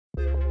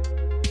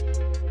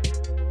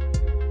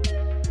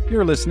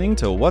You're listening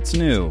to What's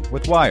New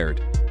with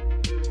Wired.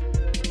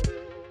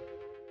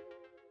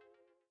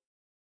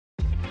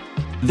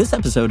 This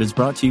episode is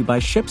brought to you by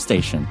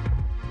ShipStation.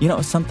 You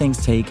know, some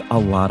things take a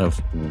lot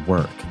of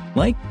work,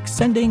 like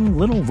sending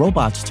little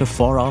robots to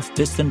far-off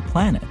distant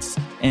planets.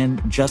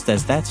 And just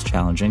as that's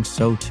challenging,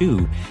 so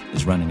too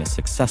is running a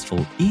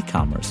successful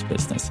e-commerce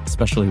business,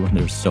 especially when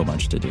there's so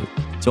much to do.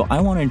 So I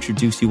want to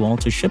introduce you all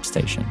to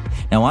ShipStation.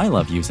 Now, I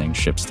love using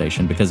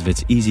ShipStation because of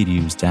its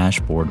easy-to-use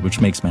dashboard,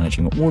 which makes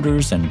managing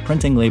orders and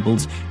printing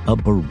labels a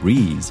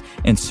breeze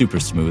and super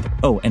smooth.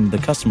 Oh, and the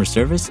customer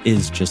service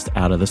is just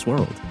out of this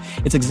world.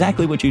 It's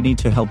exactly what you need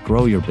to help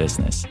grow your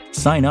business.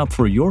 Sign up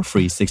for your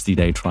free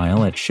 60-day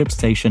trial at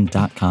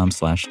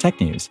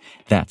shipstation.com/technews.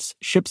 That's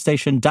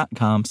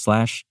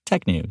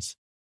shipstation.com/technews.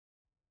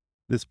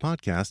 This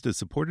podcast is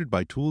supported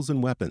by Tools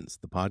and Weapons,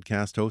 the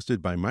podcast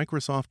hosted by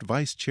Microsoft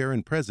Vice Chair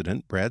and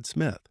President Brad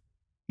Smith.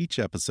 Each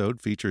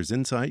episode features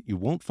insight you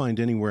won't find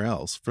anywhere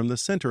else from the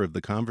center of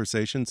the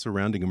conversation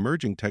surrounding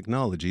emerging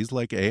technologies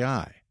like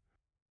AI.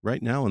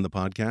 Right now on the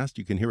podcast,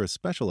 you can hear a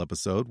special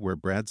episode where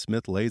Brad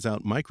Smith lays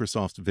out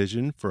Microsoft's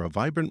vision for a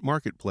vibrant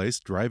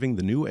marketplace driving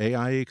the new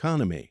AI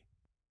economy.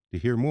 To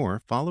hear more,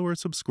 follow or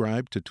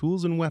subscribe to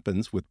Tools and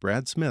Weapons with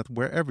Brad Smith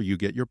wherever you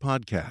get your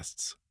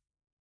podcasts.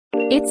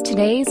 It's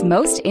today's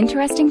most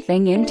interesting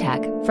thing in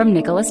tech from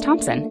Nicholas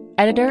Thompson,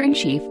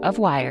 editor-in-chief of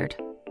Wired.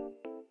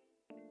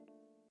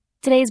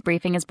 Today's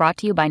briefing is brought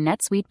to you by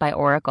NetSuite by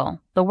Oracle,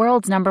 the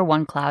world's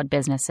 #1 cloud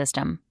business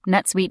system.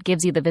 NetSuite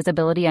gives you the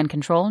visibility and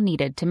control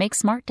needed to make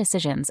smart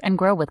decisions and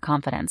grow with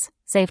confidence.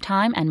 Save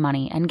time and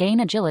money and gain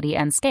agility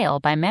and scale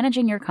by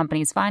managing your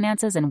company's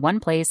finances in one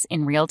place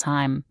in real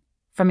time.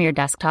 From your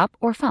desktop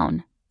or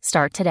phone.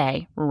 Start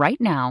today.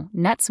 Right now,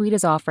 NetSuite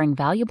is offering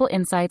valuable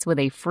insights with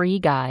a free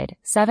guide,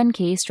 7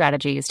 key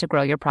strategies to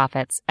grow your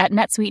profits at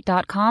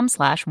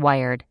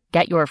netsuite.com/wired.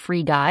 Get your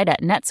free guide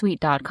at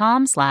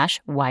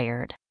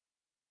netsuite.com/wired.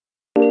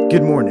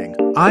 Good morning.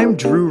 I'm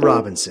Drew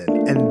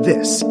Robinson, and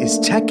this is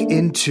Tech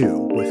in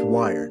 2 with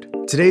Wired.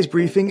 Today's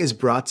briefing is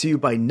brought to you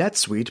by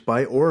NetSuite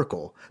by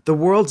Oracle, the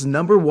world's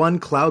 #1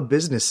 cloud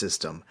business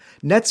system.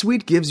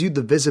 NetSuite gives you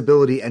the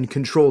visibility and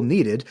control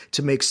needed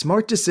to make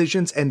smart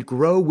decisions and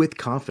grow with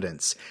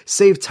confidence,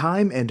 save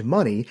time and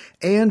money,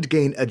 and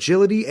gain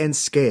agility and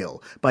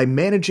scale by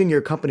managing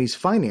your company's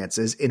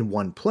finances in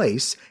one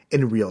place,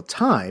 in real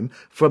time,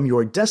 from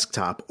your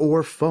desktop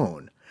or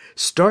phone.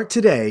 Start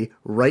today,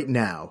 right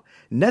now.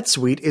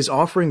 NetSuite is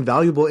offering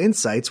valuable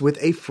insights with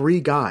a free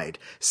guide,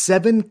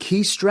 7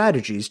 key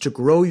strategies to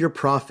grow your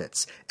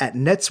profits at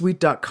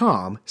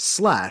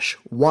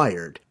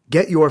netsuite.com/wired.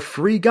 Get your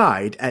free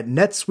guide at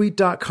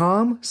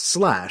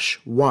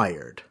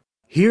netsuite.com/wired.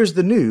 Here's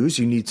the news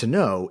you need to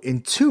know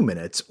in 2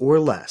 minutes or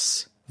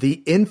less.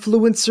 The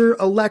influencer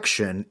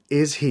election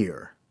is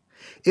here.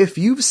 If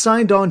you've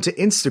signed on to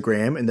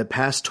Instagram in the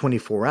past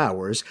 24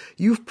 hours,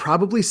 you've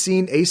probably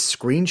seen a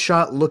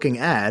screenshot-looking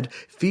ad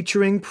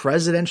featuring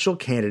presidential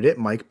candidate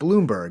Mike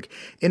Bloomberg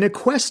in a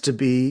quest to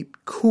be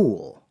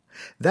cool.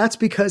 That's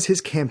because his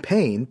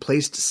campaign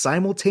placed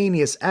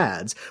simultaneous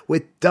ads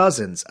with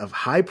dozens of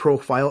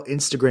high-profile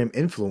Instagram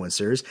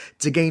influencers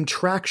to gain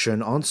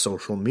traction on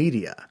social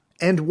media.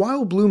 And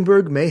while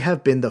Bloomberg may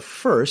have been the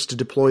first to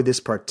deploy this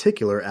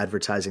particular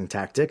advertising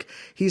tactic,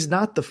 he's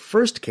not the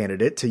first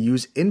candidate to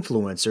use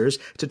influencers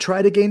to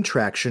try to gain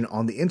traction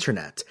on the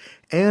internet.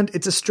 And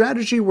it's a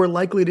strategy we're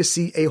likely to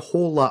see a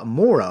whole lot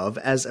more of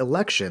as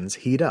elections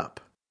heat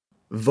up.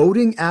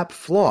 Voting app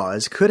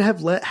flaws could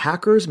have let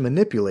hackers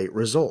manipulate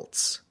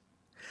results.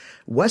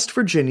 West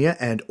Virginia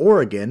and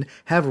Oregon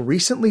have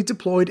recently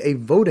deployed a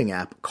voting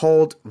app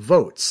called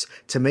Votes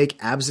to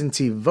make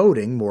absentee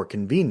voting more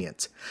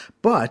convenient.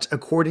 But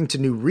according to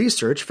new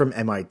research from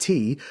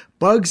MIT,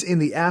 bugs in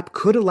the app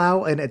could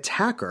allow an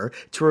attacker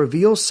to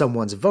reveal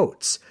someone's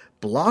votes,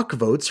 block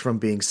votes from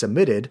being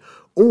submitted,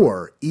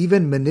 or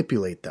even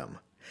manipulate them.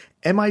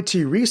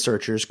 MIT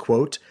researchers,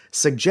 quote,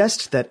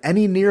 suggest that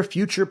any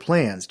near-future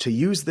plans to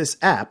use this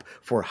app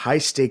for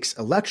high-stakes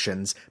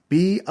elections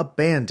be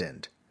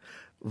abandoned.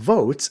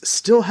 Votes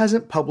still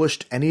hasn't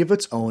published any of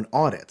its own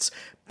audits,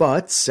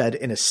 but said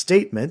in a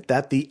statement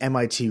that the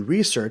MIT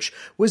research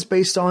was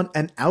based on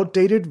an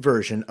outdated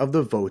version of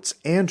the Votes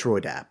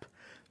Android app,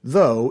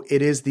 though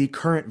it is the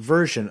current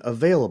version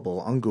available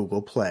on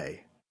Google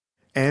Play.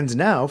 And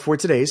now for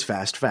today's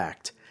Fast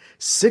Fact.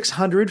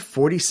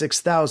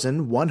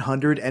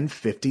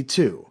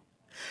 646,152.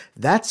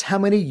 That's how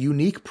many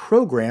unique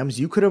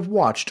programs you could have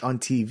watched on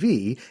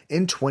TV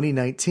in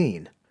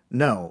 2019.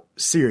 No,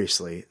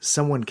 seriously,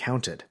 someone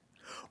counted.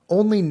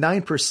 Only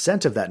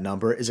 9% of that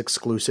number is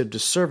exclusive to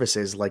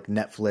services like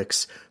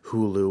Netflix,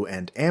 Hulu,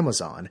 and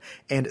Amazon,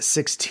 and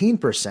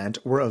 16%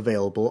 were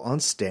available on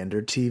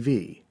standard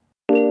TV.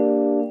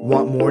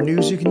 Want more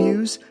news you can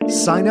use?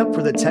 Sign up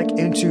for the Tech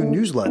Into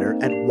newsletter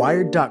at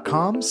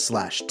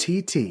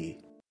wired.com/TT.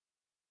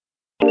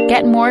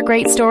 Get more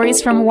great stories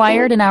from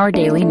Wired in our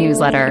daily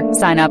newsletter.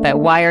 Sign up at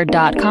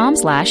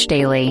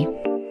wired.com/daily.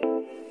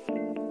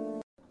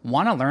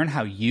 Want to learn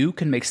how you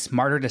can make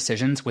smarter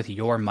decisions with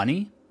your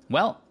money?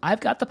 Well,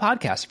 I've got the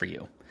podcast for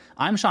you.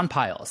 I'm Sean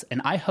Piles,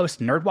 and I host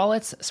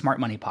NerdWallet's Smart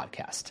Money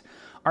Podcast.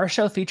 Our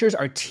show features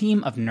our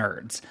team of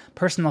nerds,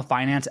 personal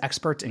finance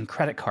experts in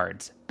credit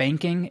cards,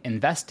 banking,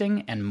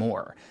 investing, and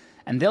more.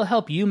 And they'll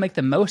help you make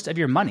the most of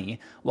your money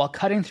while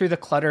cutting through the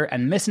clutter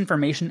and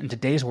misinformation in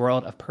today's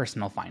world of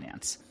personal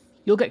finance.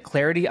 You'll get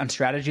clarity on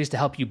strategies to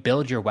help you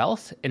build your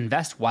wealth,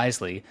 invest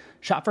wisely,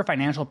 shop for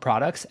financial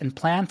products, and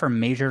plan for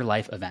major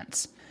life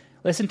events.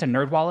 Listen to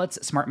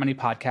NerdWallet's Smart Money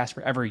Podcast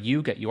wherever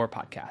you get your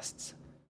podcasts.